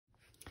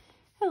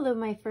Hello,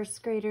 my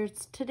first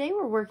graders. Today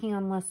we're working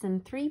on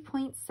lesson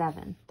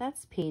 3.7.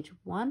 That's page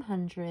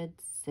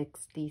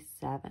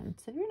 167.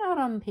 So if you're not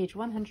on page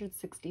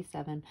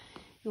 167,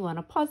 you want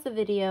to pause the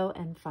video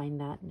and find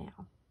that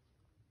now.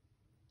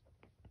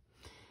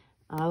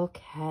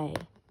 Okay.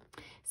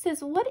 It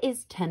says, what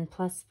is 10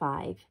 plus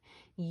 5?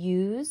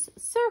 Use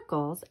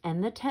circles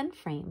and the 10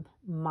 frame.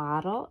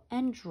 Model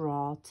and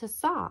draw to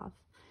solve.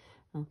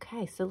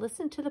 Okay, so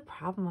listen to the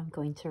problem I'm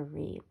going to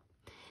read.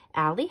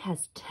 Allie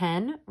has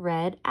 10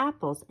 red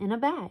apples in a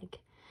bag.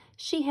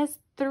 She has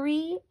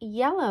 3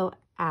 yellow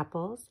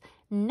apples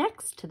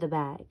next to the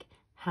bag.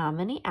 How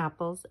many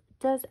apples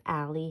does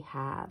Allie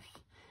have?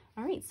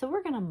 All right, so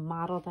we're going to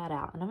model that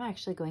out, and I'm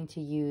actually going to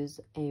use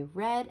a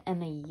red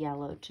and a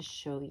yellow to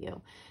show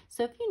you.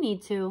 So if you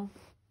need to,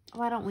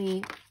 why don't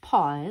we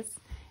pause,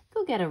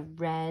 go get a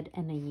red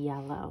and a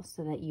yellow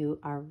so that you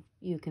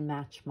can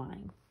match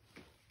mine.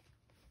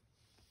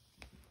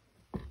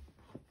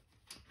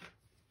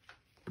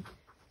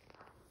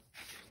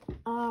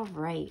 All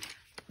right,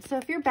 so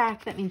if you're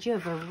back, that means you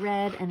have a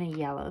red and a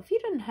yellow. If you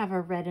didn't have a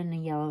red and a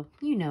yellow,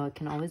 you know it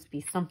can always be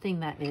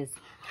something that is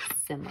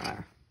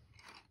similar.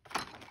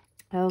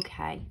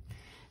 Okay,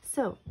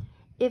 so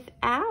if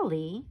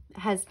Allie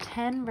has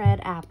 10 red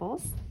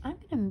apples, I'm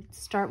going to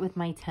start with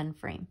my 10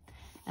 frame,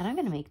 and I'm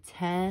going to make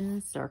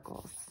 10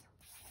 circles.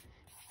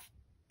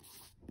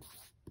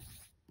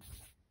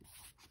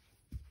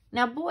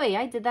 Now, boy,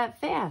 I did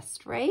that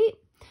fast, right?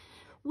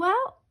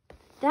 Well,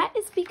 that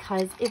is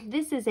because if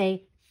this is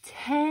a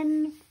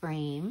 10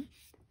 frame,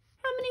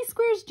 how many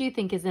squares do you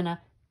think is in a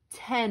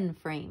 10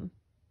 frame?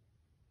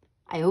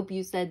 I hope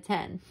you said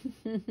 10.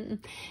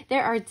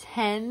 There are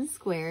 10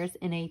 squares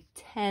in a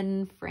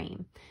 10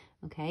 frame.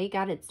 Okay,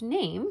 got its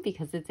name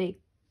because it's a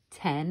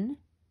 10,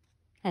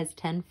 has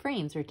 10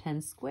 frames or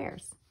 10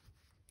 squares.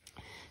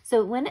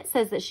 So when it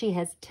says that she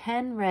has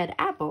 10 red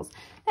apples,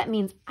 that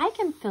means I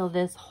can fill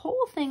this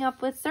whole thing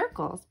up with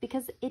circles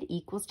because it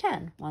equals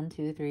 10. 1,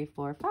 2, 3,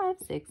 4, 5,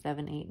 6,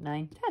 7, 8,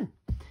 9, 10.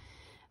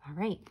 All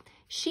right.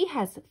 She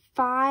has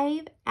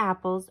 5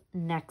 apples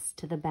next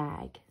to the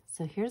bag.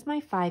 So here's my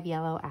 5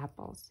 yellow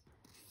apples.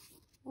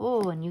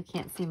 Oh, and you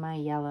can't see my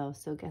yellow,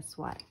 so guess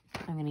what?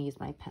 I'm going to use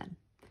my pen.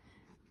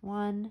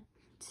 1,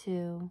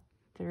 2,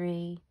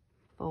 3,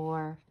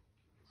 4,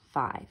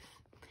 5.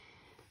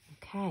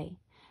 Okay.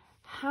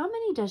 How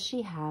many does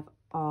she have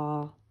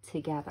all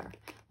together?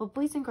 Well,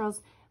 boys and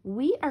girls,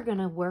 we are going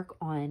to work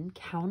on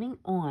counting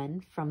on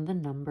from the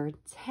number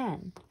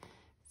 10.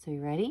 So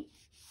you ready?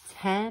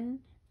 10,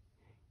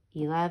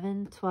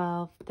 11,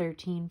 12,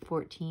 13,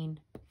 14,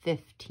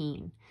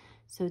 15.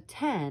 So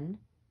 10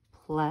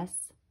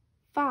 plus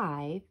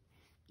 5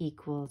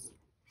 equals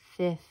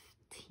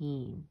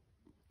 15.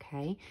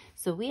 Okay,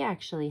 so we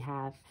actually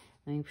have,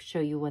 let me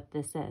show you what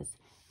this is.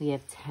 We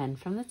have 10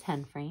 from the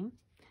 10 frame.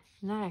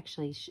 And that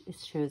actually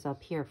shows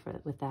up here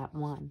with that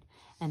 1.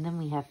 And then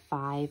we have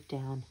 5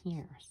 down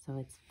here. So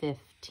it's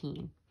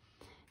 15.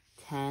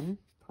 10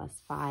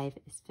 plus 5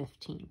 is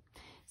 15.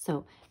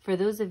 So for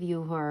those of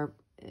you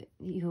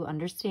who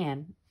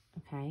understand,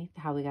 okay,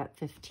 how we got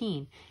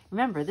 15,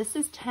 remember this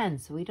is 10,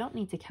 so we don't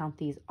need to count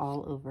these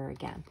all over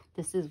again.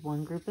 This is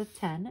one group of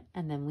 10,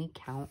 and then we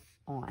count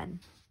on.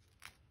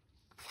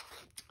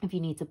 If you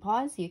need to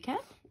pause, you can.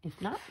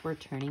 If not, we're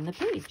turning the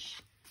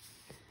page.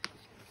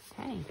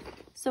 Okay,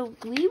 so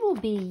we will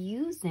be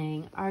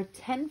using our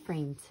 10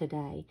 frame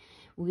today.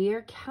 We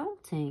are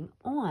counting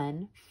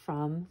on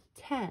from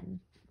 10.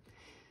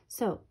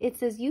 So it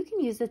says you can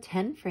use a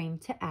 10 frame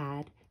to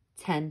add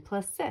 10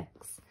 plus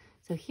 6.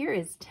 So here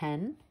is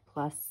 10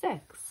 plus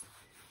 6,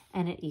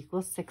 and it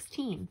equals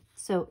 16.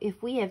 So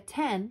if we have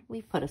 10,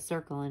 we put a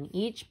circle in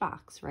each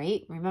box,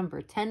 right?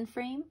 Remember, 10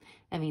 frame,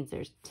 that means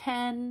there's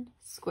 10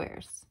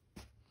 squares.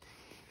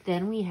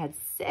 Then we had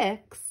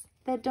 6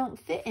 that don't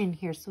fit in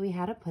here, so we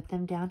had to put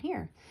them down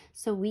here.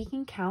 So we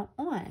can count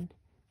on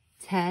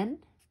 10,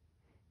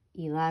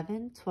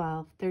 11,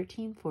 12,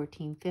 13,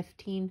 14,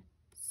 15,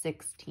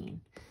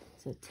 16.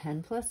 So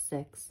 10 plus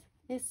 6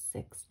 is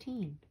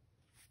 16.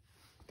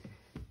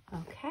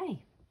 Okay.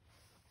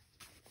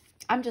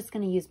 I'm just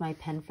going to use my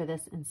pen for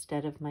this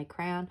instead of my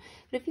crayon.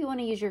 But if you want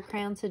to use your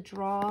crayon to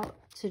draw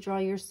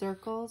your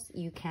circles,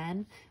 you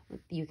can.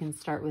 You can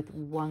start with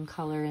one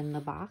color in the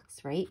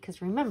box, right?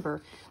 Because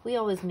remember, we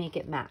always make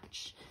it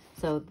match.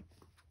 So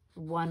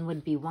one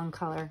would be one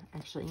color.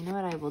 Actually, you know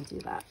what? I will do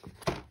that.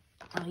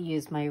 I'll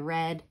use my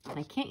red. And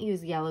I can't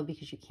use yellow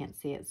because you can't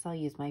see it, so I'll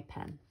use my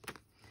pen.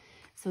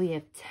 So we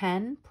have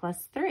 10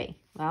 plus 3.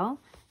 Well,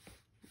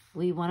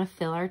 we want to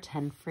fill our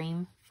 10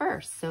 frame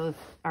first. So if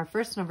our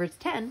first number is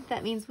 10,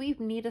 that means we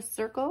need a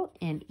circle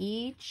in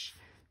each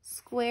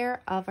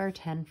square of our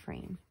 10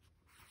 frame.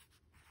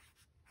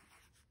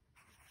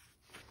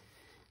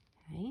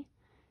 Okay.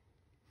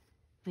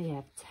 We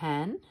have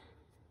 10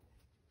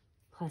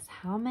 plus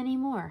how many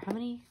more? How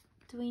many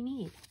do we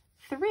need?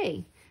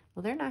 3.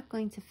 Well, they're not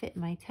going to fit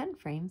in my 10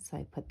 frame, so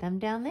I put them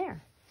down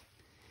there.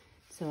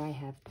 So I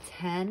have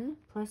 10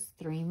 plus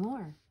 3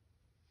 more.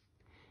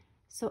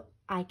 So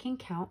I can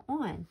count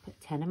on, put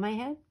 10 in my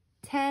head,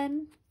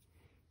 10,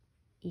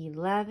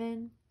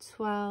 11,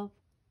 12,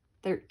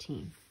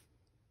 13.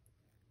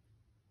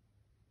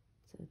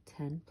 So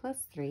 10 plus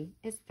 3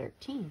 is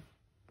 13.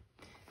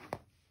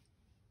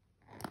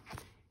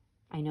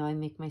 I know I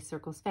make my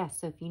circles fast,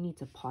 so if you need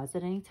to pause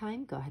at any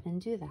time, go ahead and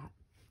do that.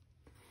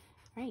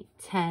 All right,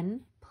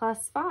 10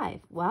 plus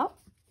 5. Well,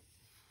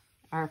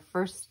 our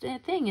first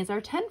thing is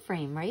our 10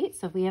 frame, right?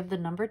 So if we have the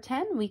number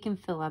 10, we can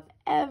fill up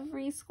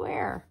every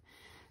square.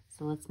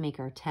 So let's make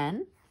our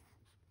 10.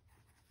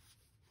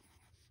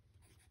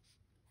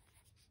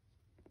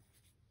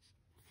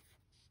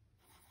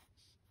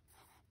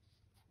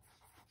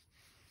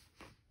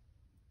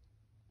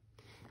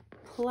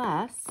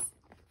 Plus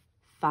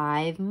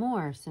 5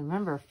 more. So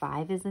remember,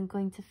 5 isn't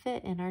going to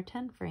fit in our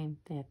 10 frame.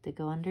 They have to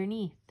go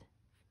underneath.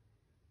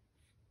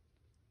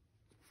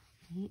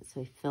 Right,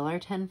 so we fill our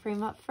 10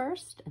 frame up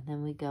first, and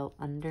then we go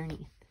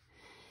underneath.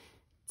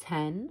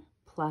 10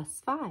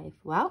 plus 5.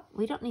 Well,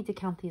 we don't need to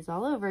count these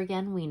all over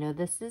again. We know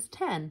this is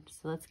 10,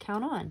 so let's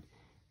count on.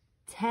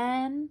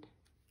 10,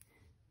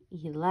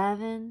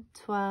 11,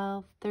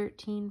 12,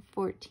 13,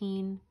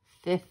 14,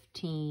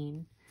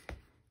 15.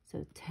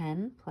 So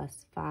 10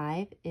 plus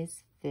 5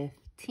 is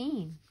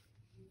 15.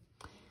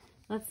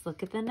 Let's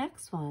look at the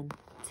next one.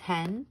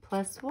 10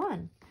 plus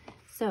 1.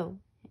 So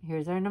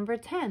here's our number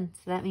 10.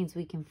 So that means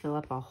we can fill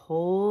up a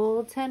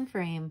whole 10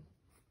 frame.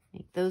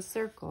 Make those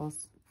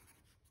circles.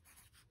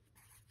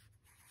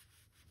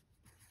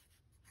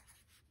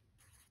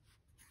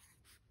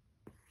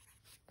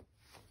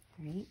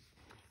 Right?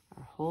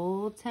 Our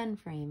whole 10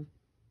 frame.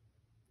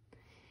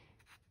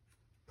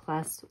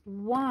 Plus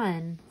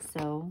 1.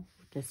 So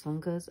this one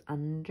goes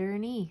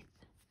underneath.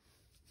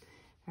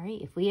 All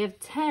right, if we have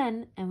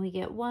 10 and we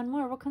get one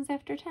more, what comes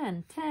after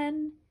 10?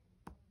 10,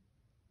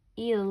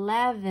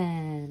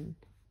 11.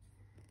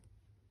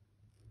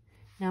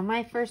 Now,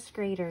 my first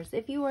graders,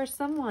 if you are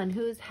someone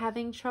who is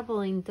having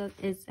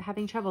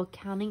trouble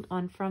counting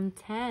on from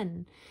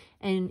 10,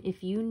 and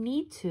if you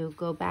need to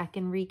go back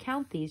and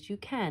recount these, you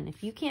can.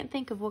 If you can't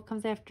think of what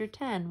comes after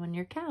 10 when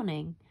you're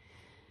counting,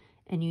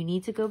 and you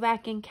need to go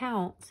back and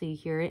count so you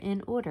hear it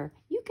in order,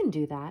 you can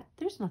do that.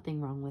 There's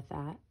nothing wrong with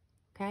that.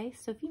 Okay,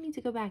 so if you need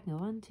to go back and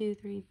go 1, 2,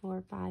 3,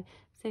 4, 5,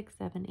 6,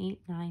 7,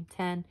 8, 9,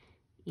 10,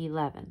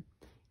 11,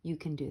 you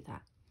can do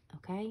that.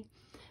 Okay,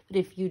 but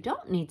if you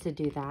don't need to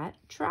do that,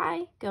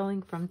 try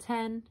going from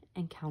 10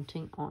 and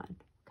counting on.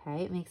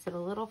 Okay, it makes it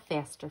a little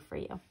faster for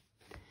you.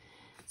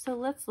 So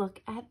let's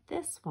look at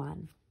this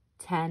one.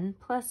 10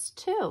 plus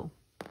 2.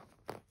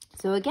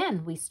 So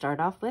again, we start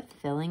off with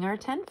filling our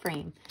 10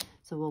 frame.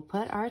 So we'll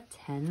put our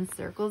 10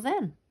 circles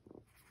in.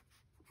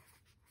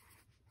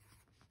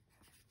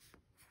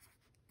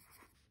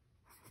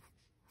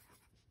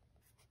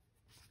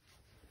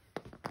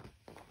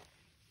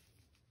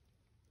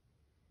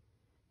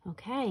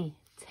 Okay,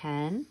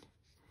 10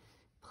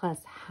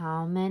 plus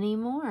how many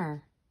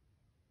more?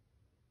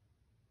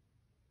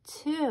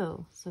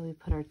 2. So we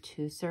put our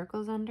 2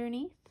 circles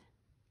underneath.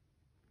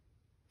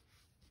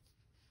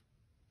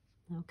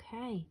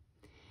 Okay,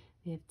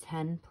 we have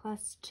 10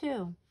 plus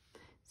 2.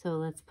 So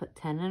let's put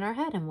 10 in our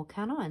head and we'll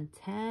count on.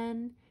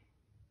 10,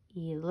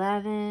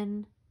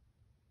 11,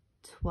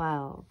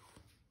 12.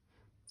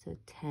 So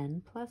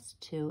 10 plus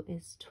 2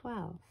 is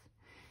 12.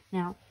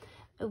 Now,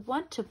 I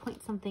want to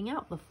point something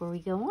out before we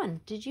go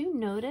on. Did you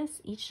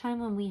notice each time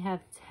when we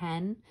have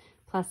 10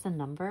 plus a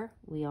number,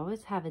 we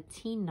always have a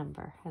teen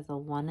number, has a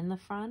 1 in the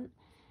front,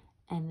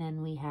 and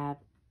then we have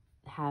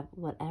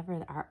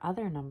whatever our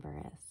other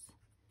number is.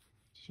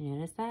 Did you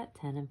notice that?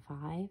 10 and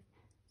 5.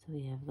 So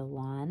we have the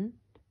 1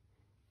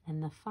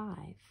 and the 5.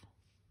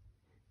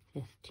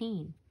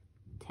 15.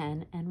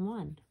 10 and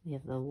 1. We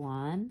have the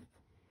 1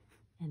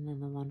 and then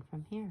the 1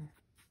 from here.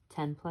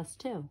 10 plus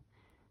 2.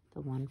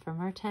 The 1 from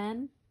our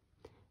 10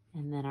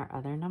 and then our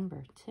other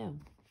number 2.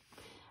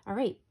 All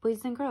right,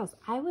 boys and girls,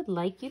 I would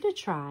like you to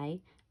try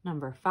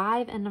number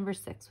 5 and number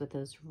 6 with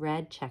those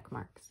red check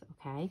marks,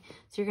 okay?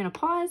 So you're going to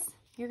pause.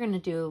 You're going to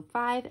do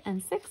 5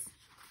 and 6.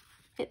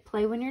 Hit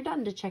play when you're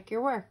done to check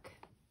your work.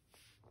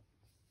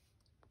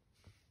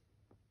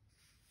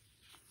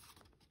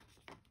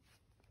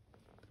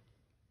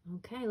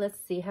 Okay, let's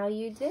see how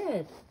you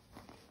did.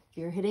 If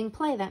you're hitting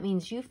play, that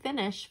means you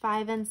finish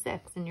 5 and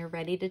 6 and you're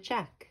ready to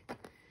check.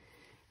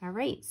 All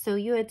right, so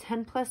you had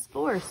 10 plus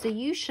 4, so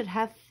you should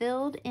have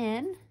filled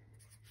in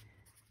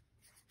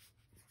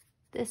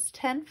this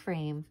 10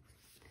 frame,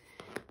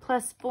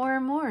 plus 4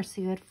 more, so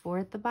you had 4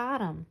 at the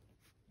bottom.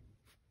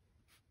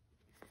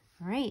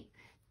 All right,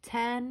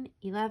 10,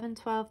 11,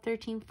 12,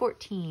 13,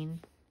 14.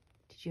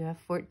 Did you have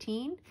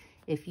 14?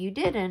 If you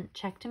didn't,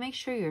 check to make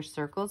sure your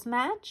circles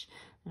match,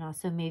 and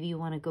also maybe you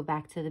want to go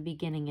back to the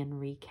beginning and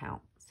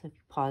recount. So if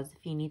you pause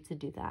if you need to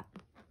do that.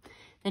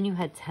 Then you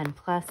had 10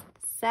 plus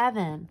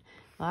 7.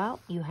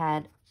 Well, you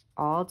had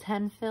all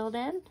 10 filled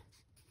in.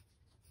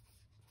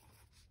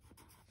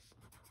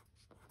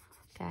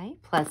 Okay,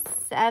 plus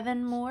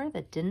 7 more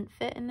that didn't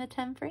fit in the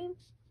 10 frame.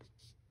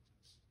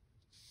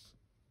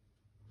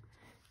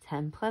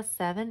 10 plus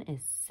 7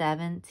 is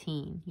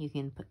 17. You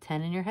can put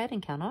 10 in your head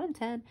and count on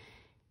 10,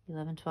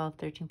 11, 12,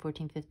 13,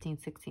 14, 15,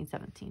 16,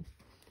 17.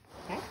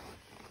 Okay?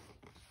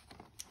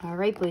 All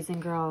right, boys and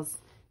girls.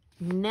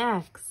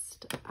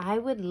 Next, I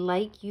would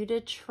like you to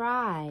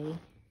try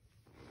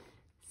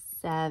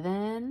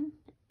 7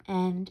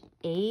 and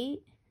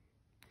 8,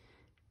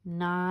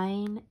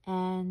 9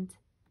 and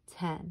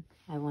 10.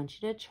 I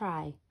want you to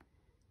try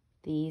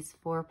these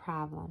 4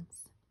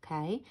 problems,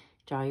 okay?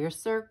 Draw your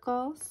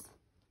circles,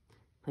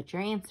 put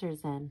your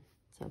answers in.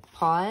 So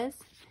pause,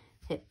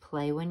 hit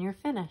play when you're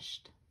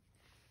finished.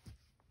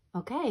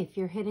 Okay, if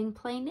you're hitting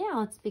play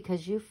now, it's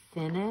because you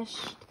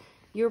finished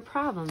your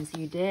problems.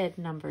 You did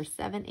numbers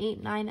 7,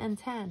 8, 9, and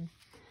 10.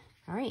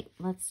 All right,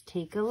 let's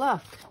take a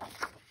look.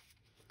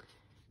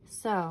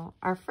 So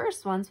our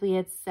first ones, we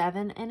had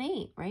 7 and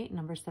 8, right?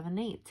 Number 7 and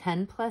 8.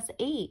 10 plus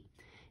 8.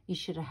 You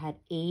should have had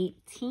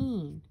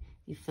 18.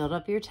 You filled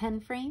up your 10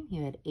 frame.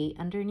 You had 8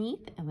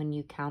 underneath. And when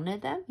you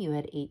counted them, you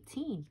had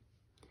 18.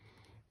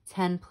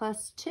 10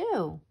 plus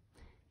 2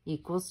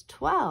 equals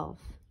 12.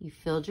 You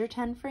filled your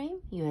 10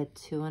 frame. You had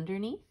 2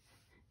 underneath.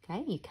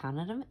 Okay, you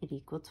counted them. It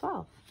equaled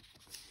 12.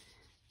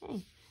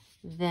 Okay.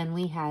 Then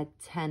we had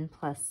 10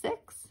 plus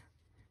 6,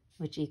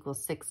 which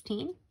equals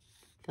 16.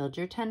 Filled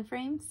your 10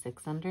 frame,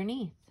 6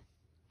 underneath.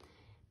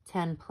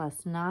 10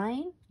 plus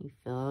 9, you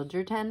filled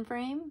your 10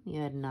 frame,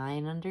 you had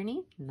 9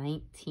 underneath,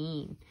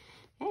 19.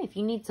 Okay, if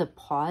you need to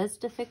pause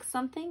to fix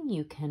something,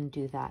 you can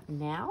do that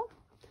now.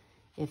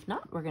 If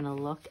not, we're going to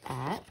look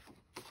at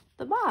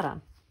the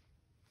bottom.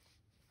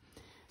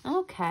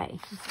 Okay,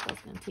 so I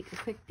was going to take a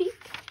quick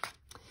peek.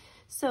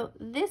 So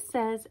this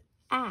says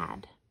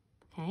add.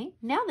 Okay,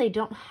 now they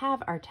don't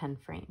have our 10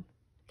 frame.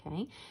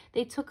 Okay,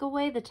 they took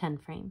away the 10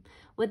 frame.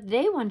 What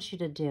they want you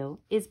to do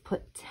is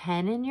put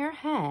 10 in your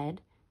head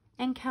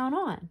and count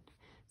on.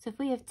 So if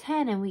we have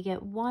 10 and we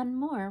get one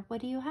more, what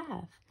do you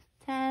have?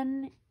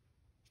 10,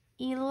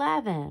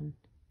 11.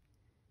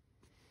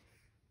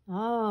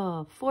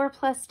 Oh, 4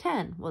 plus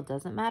 10. Well, it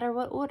doesn't matter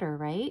what order,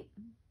 right?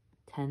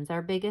 10's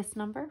our biggest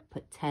number.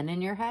 Put 10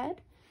 in your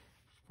head,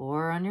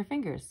 4 on your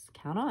fingers.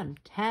 Count on.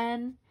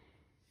 10,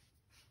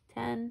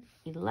 10,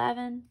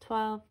 11,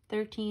 12,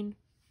 13,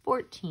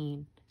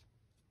 14.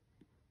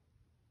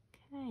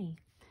 Okay,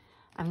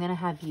 I'm going to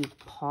have you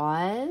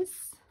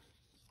pause,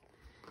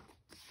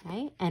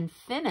 okay, and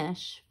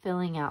finish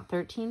filling out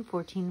 13,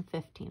 14,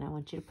 15. I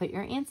want you to put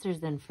your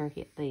answers in for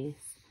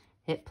these.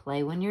 Hit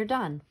play when you're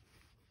done.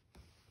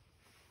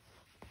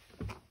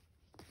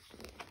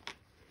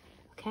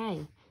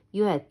 Okay,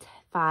 you had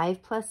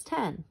 5 plus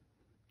 10.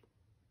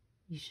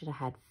 You should have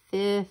had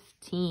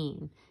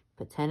 15.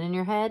 Put 10 in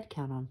your head,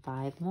 count on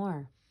 5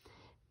 more.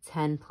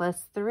 10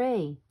 plus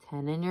 3,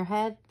 10 in your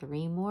head,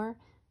 3 more.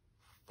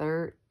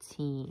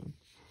 13.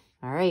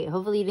 All right,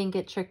 hopefully you didn't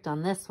get tricked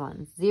on this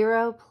one.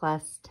 0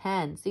 plus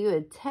 10. So you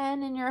had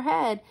 10 in your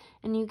head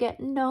and you get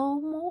no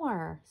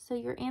more. So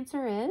your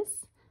answer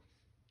is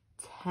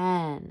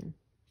 10.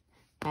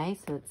 Okay,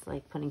 so it's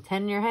like putting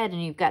 10 in your head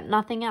and you've got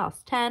nothing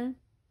else. 10.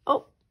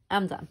 Oh,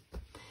 I'm done.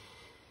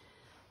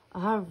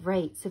 All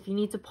right, so if you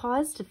need to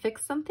pause to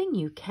fix something,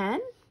 you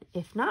can.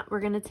 If not, we're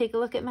going to take a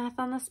look at math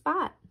on the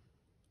spot.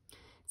 It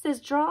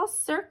says draw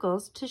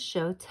circles to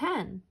show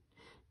 10.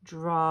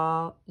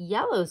 Draw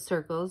yellow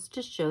circles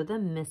to show the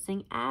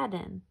missing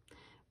add-in.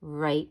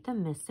 Write the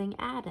missing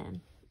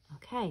add-in.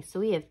 Okay, so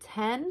we have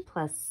 10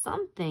 plus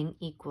something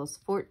equals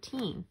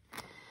 14.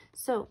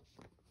 So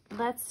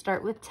let's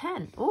start with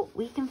 10. Oh,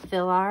 we can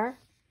fill our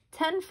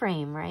 10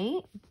 frame,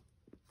 right?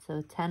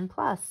 So 10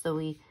 plus. So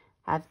we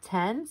have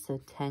 10, so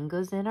 10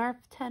 goes in our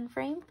 10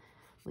 frame.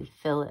 We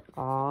fill it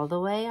all the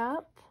way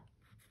up.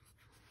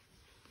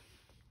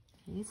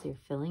 Okay, so you're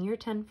filling your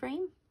 10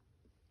 frame.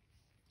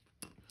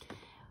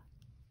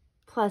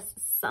 Plus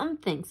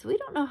something. So we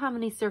don't know how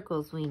many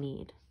circles we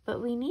need, but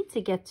we need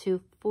to get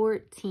to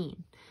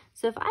 14.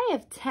 So if I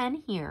have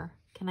 10 here,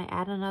 can I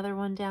add another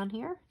one down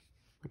here?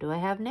 What do I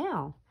have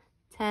now?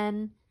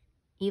 10,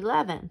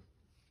 11.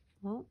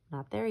 Oh,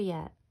 not there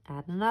yet.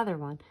 Add another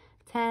one.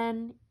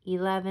 10,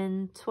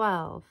 11,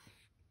 12.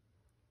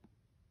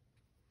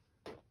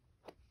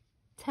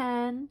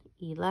 10,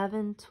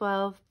 11,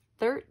 12,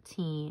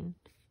 13.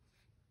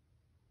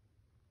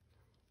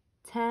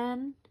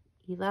 10,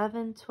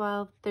 11,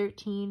 12,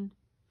 13,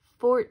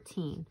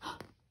 14.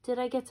 Did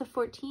I get to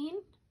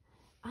 14?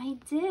 I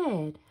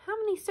did. How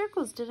many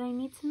circles did I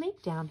need to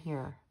make down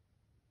here?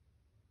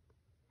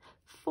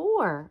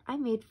 4. I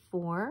made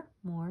 4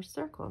 more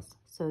circles.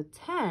 So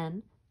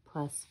 10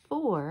 plus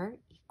 4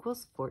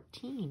 equals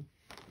 14.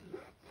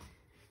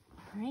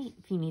 All right,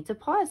 if you need to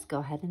pause, go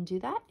ahead and do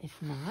that.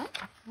 If not,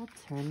 I'll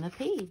turn the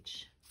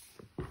page.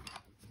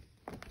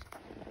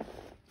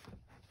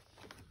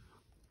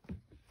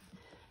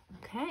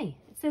 Okay,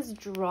 it says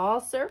draw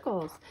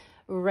circles.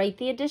 Write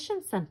the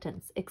addition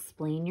sentence.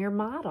 Explain your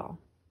model.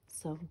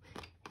 So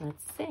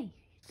let's see.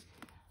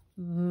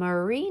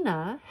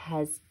 Marina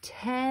has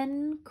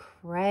 10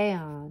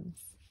 crayons.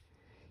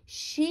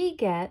 She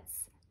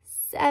gets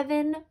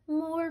 7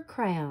 more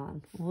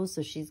crayons. Oh,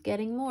 so she's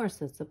getting more,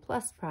 so it's a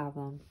plus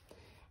problem.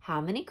 How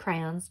many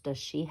crayons does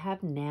she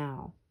have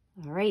now?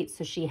 All right,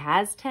 so she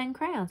has 10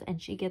 crayons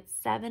and she gets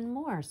 7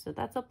 more, so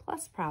that's a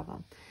plus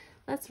problem.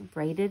 Let's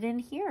write it in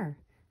here.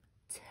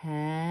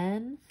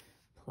 10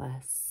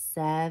 plus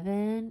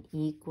 7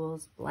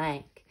 equals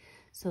blank.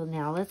 So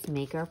now let's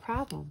make our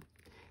problem.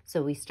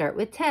 So we start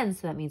with 10,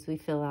 so that means we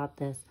fill out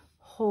this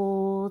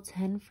whole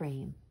 10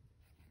 frame.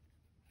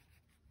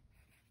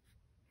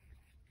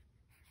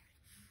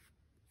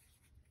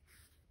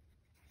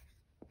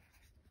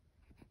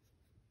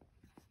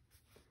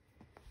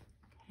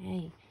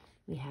 Okay,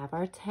 we have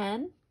our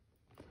 10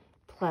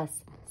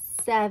 plus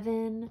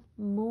 7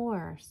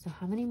 more. So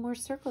how many more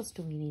circles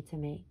do we need to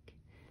make?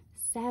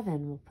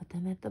 7, we'll put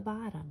them at the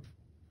bottom.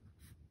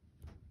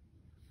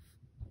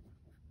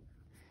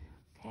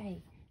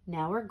 Okay,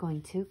 now we're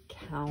going to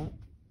count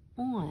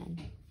on.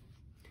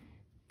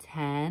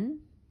 10,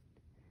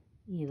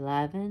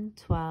 11,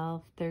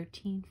 12,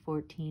 13,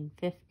 14,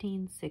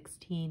 15,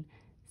 16,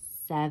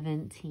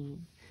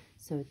 17.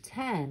 So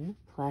 10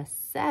 plus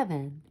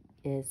 7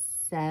 is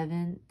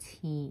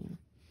 17.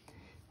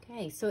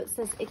 Okay, so it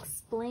says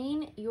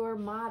explain your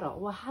model.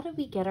 Well, how did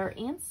we get our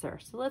answer?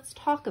 So let's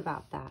talk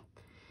about that.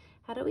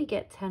 How do we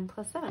get 10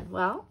 plus 7?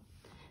 Well,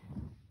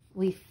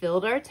 we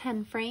filled our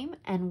 10 frame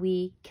and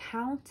we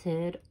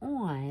counted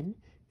on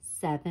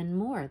 7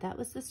 more. That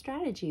was the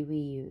strategy we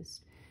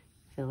used.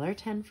 Fill our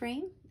 10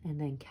 frame and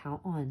then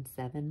count on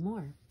 7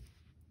 more.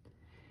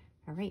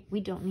 All right, we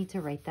don't need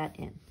to write that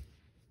in.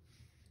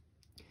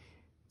 It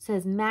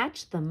says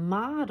match the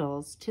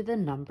models to the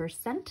number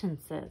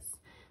sentences.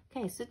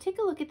 Okay, so take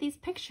a look at these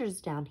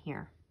pictures down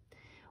here.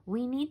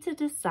 We need to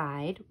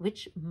decide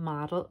which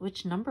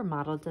number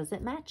model does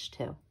it match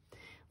to.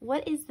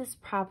 What is this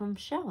problem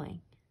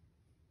showing?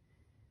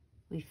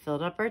 We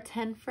filled up our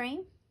 10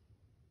 frame,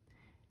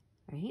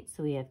 right?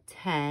 So we have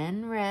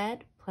 10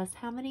 red plus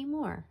how many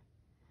more?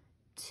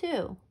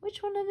 2.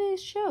 Which one of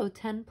these show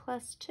 10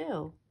 plus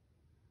 2?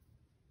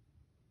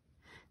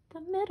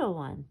 The middle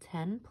one,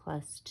 10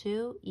 plus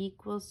 2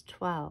 equals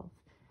 12.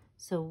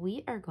 So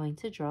we are going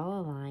to draw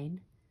a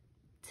line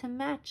to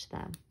match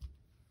them.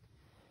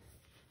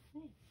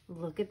 Okay.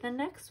 Look at the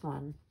next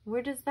one.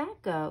 Where does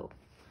that go?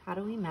 How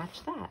do we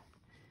match that?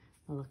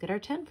 Well, look at our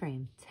 10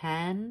 frame.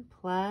 10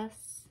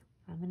 plus,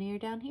 how many are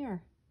down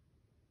here?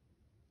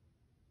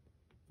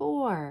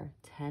 4.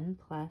 10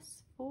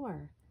 plus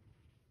 4.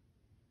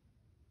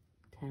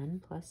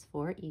 10 plus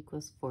 4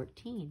 equals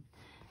 14.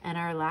 And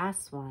our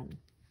last one,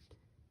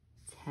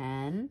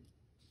 10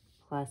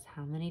 plus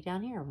how many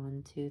down here?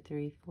 1, 2,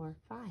 3, 4,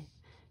 5.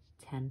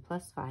 10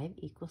 plus 5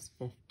 equals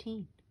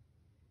 15.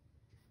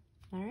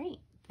 All right,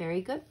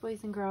 very good,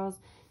 boys and girls.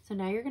 So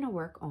now you're going to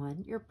work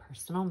on your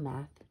personal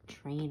math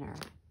trainer.